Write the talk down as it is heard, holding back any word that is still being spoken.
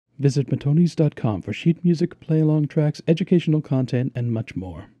Visit matonis.com for sheet music, play-along tracks, educational content, and much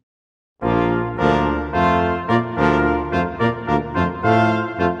more.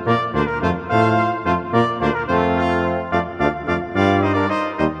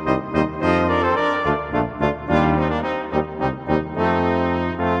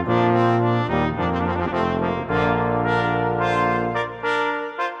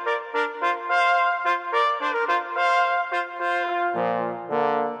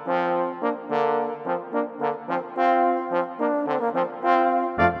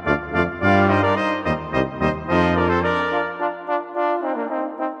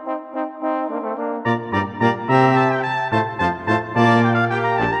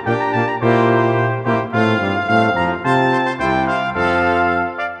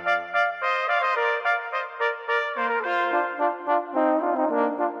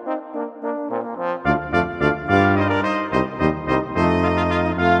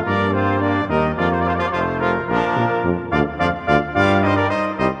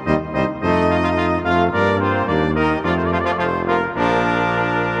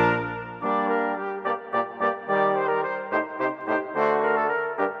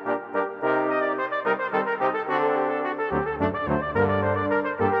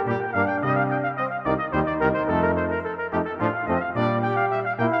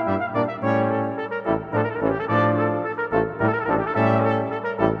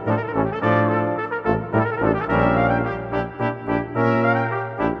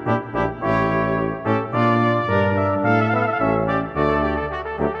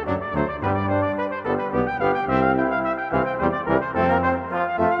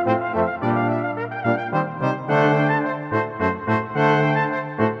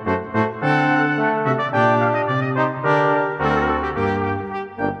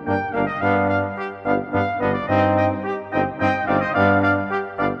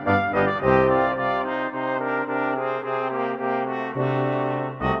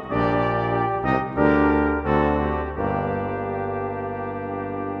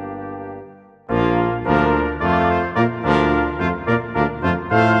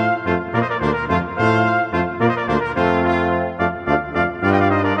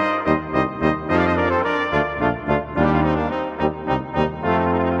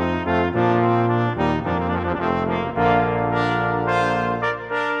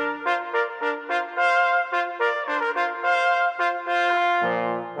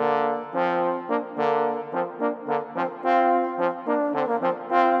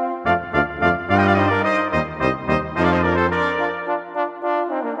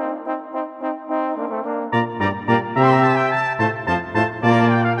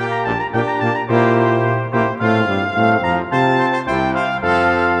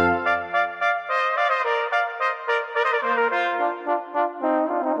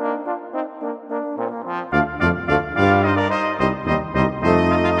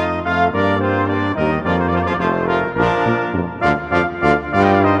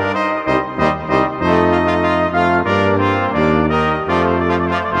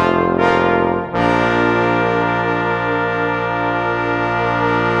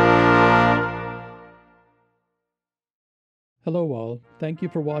 Hello all, thank you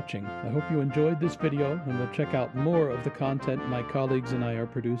for watching. I hope you enjoyed this video and will check out more of the content my colleagues and I are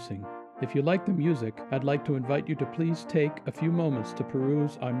producing. If you like the music, I'd like to invite you to please take a few moments to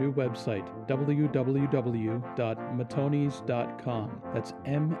peruse our new website, www.matonis.com. That's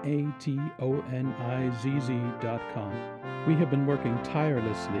MATONIZZ.com. We have been working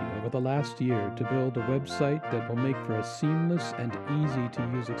tirelessly over the last year to build a website that will make for a seamless and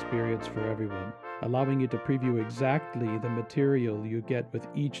easy-to-use experience for everyone, allowing you to preview exactly the material you get with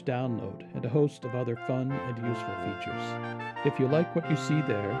each download and a host of other fun and useful features. If you like what you see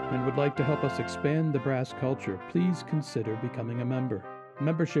there and would like to help us expand the brass culture, please consider becoming a member.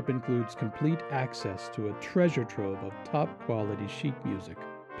 Membership includes complete access to a treasure trove of top-quality sheet music,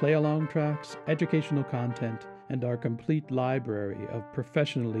 play-along tracks, educational content, and our complete library of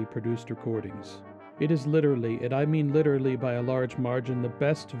professionally produced recordings. It is literally, and I mean literally by a large margin, the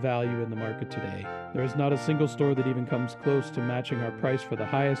best value in the market today. There is not a single store that even comes close to matching our price for the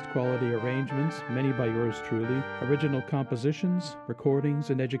highest quality arrangements, many by yours truly, original compositions, recordings,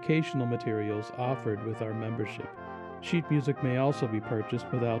 and educational materials offered with our membership. Sheet music may also be purchased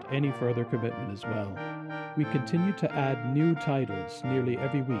without any further commitment as well. We continue to add new titles nearly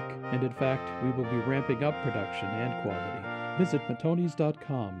every week, and in fact, we will be ramping up production and quality. Visit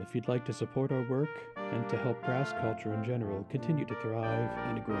matonis.com if you'd like to support our work and to help brass culture in general continue to thrive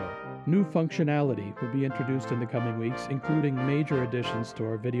and grow. New functionality will be introduced in the coming weeks, including major additions to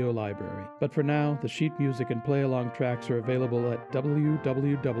our video library. But for now, the sheet music and play-along tracks are available at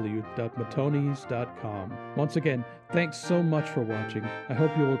www.matonis.com. Once again, thanks so much for watching. I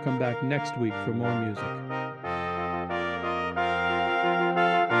hope you will come back next week for more music.